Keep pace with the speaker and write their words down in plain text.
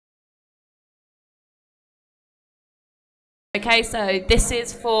Okay, so this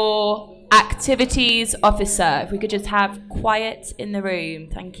is for activities officer. If we could just have quiet in the room,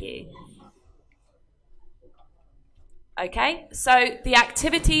 thank you. Okay, so the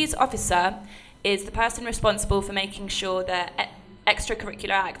activities officer is the person responsible for making sure that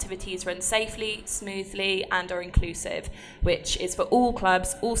extracurricular activities run safely, smoothly, and are inclusive, which is for all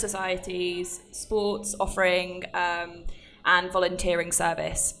clubs, all societies, sports offering, and volunteering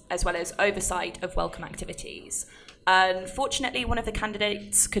service, as well as oversight of welcome activities. Unfortunately, one of the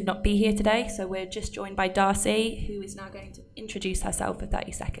candidates could not be here today, so we're just joined by Darcy, who is now going to introduce herself for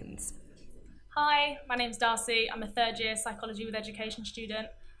 30 seconds. Hi, my name's Darcy. I'm a third year psychology with education student,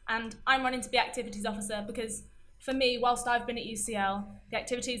 and I'm running to be activities officer because for me, whilst I've been at UCL, the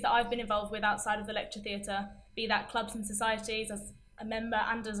activities that I've been involved with outside of the lecture theatre, be that clubs and societies as a member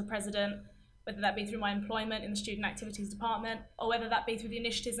and as a president, whether that be through my employment in the student activities department, or whether that be through the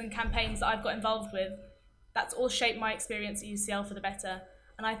initiatives and campaigns that I've got involved with, that's all shaped my experience at UCL for the better.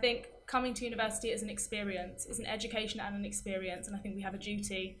 And I think coming to university is an experience, is an education and an experience, and I think we have a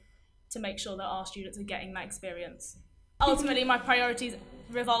duty to make sure that our students are getting that experience. Ultimately, my priorities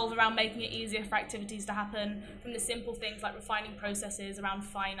revolve around making it easier for activities to happen, from the simple things like refining processes around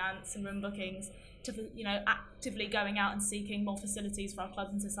finance and room bookings, to actively going out and seeking more facilities for our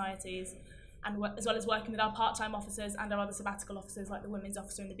clubs and societies, and as well as working with our part-time officers and our other sabbatical officers like the women's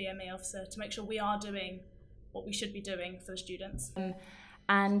officer and the BMA officer to make sure we are doing what we should be doing for the students.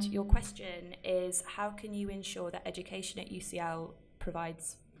 And your question is, how can you ensure that education at UCL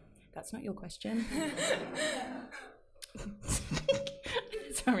provides... That's not your question.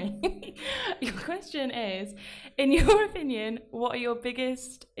 Sorry. Your question is, in your opinion, what are the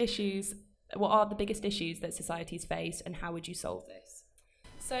biggest issues that societies face, and how would you solve this?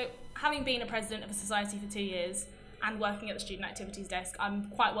 So, having been a president of a society for 2 years and working at the student activities desk,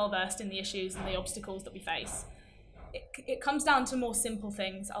 I'm quite well versed in the issues and the obstacles that we face. It comes down to more simple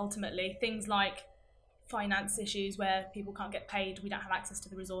things, ultimately, things like finance issues where people can't get paid, we don't have access to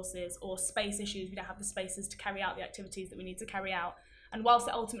the resources, or space issues, we don't have the spaces to carry out the activities that we need to carry out. And whilst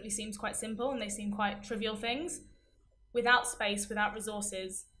it ultimately seems quite simple and they seem quite trivial things, without space, without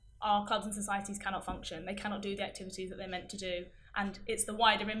resources, our clubs and societies cannot function. They cannot do the activities that they're meant to do. And it's the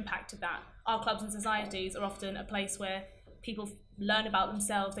wider impact of that. Our clubs and societies are often a place where people learn about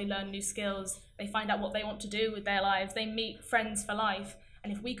themselves, they learn new skills, they find out what they want to do with their lives, they meet friends for life.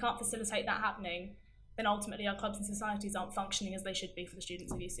 And if we can't facilitate that happening, then ultimately our clubs and societies aren't functioning as they should be for the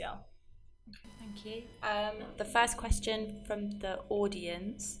students of UCL. Thank you. The first question from the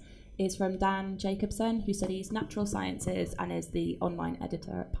audience is from Dan Jacobson, who studies natural sciences and is the online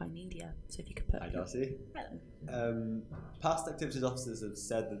editor at Pi Media. So if you could put... Hi, Darcy. Past activities officers have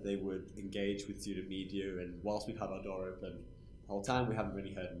said that they would engage with student media, and whilst we've had our door open the whole time, we haven't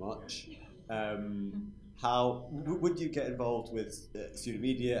really heard much. How would you get involved with student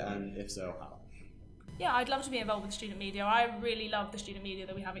media, and if so, how? Yeah, I'd love to be involved with student media. I really love the student media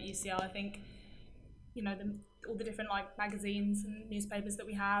that we have at UCL. I think, all the different magazines and newspapers that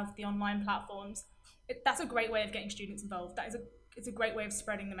we have, the online platforms, that's a great way of getting students involved. It's a great way of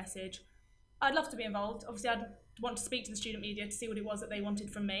spreading the message. I'd love to be involved. Obviously, I'd want to speak to the student media to see what it was that they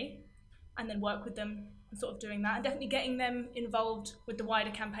wanted from me, and then work with them and sort of doing that, and definitely getting them involved with the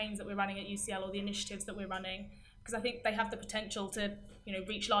wider campaigns that we're running at UCL or the initiatives that we're running, because I think they have the potential to,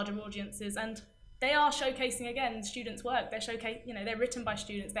 reach larger audiences, and they are showcasing, again, students' work. They're written by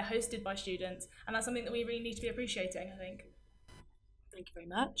students, they're hosted by students, and that's something that we really need to be appreciating, I think. Thank you very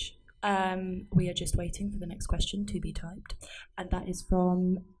much. We are just waiting for the next question to be typed, and that is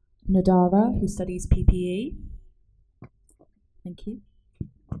from Nadara, who studies PPE. Thank you.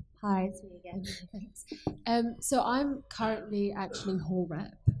 Hi, it's me again. Thanks. So I'm currently actually hall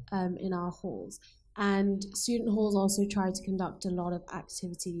rep in our halls, and student halls also try to conduct a lot of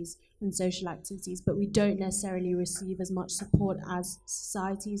activities and social activities, but we don't necessarily receive as much support as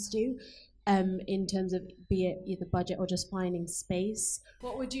societies do in terms of be it either budget or just finding space.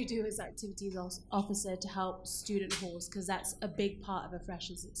 What would you do as activities officer to help student halls, because that's a big part of a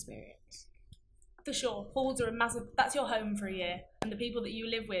freshers experience? For sure, halls are that's your home for a year, and the people that you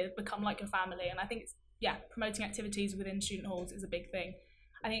live with become like your family, and I think promoting activities within student halls is a big thing.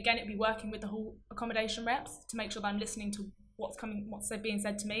 I think, again, it'd be working with the hall accommodation reps to make sure that I'm listening to what's being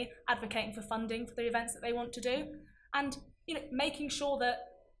said to me, advocating for funding for the events that they want to do, and making sure that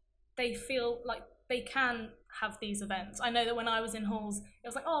they feel like they can have these events. I know that when I was in halls, it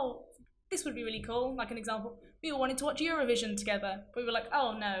was like, oh, this would be really cool. Like an example, we all wanted to watch Eurovision together. We were like,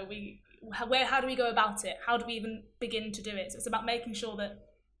 oh no, how do we go about it? How do we even begin to do it? So it's about making sure that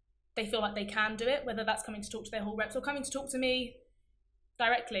they feel like they can do it, whether that's coming to talk to their hall reps or coming to talk to me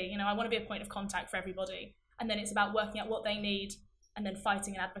directly. I want to be a point of contact for everybody. and then it's about working out what they need and then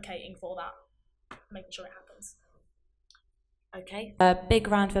fighting and advocating for that, making sure it happens. Okay. A big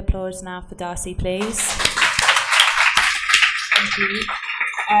round of applause now for Darcy, please. Thank you.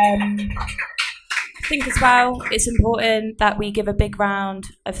 I think as well it's important that we give a big round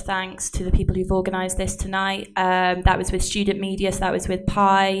of thanks to the people who've organised this tonight. That was with Student Media, so that was with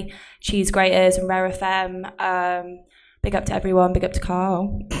Pi, Cheese Graters and Rare FM. Big up to everyone, big up to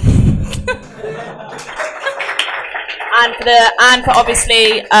Carl. and for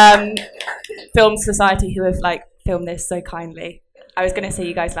obviously Film Society, who have filmed this so kindly. I was going to say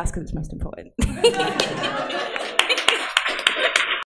you guys last because it's most important.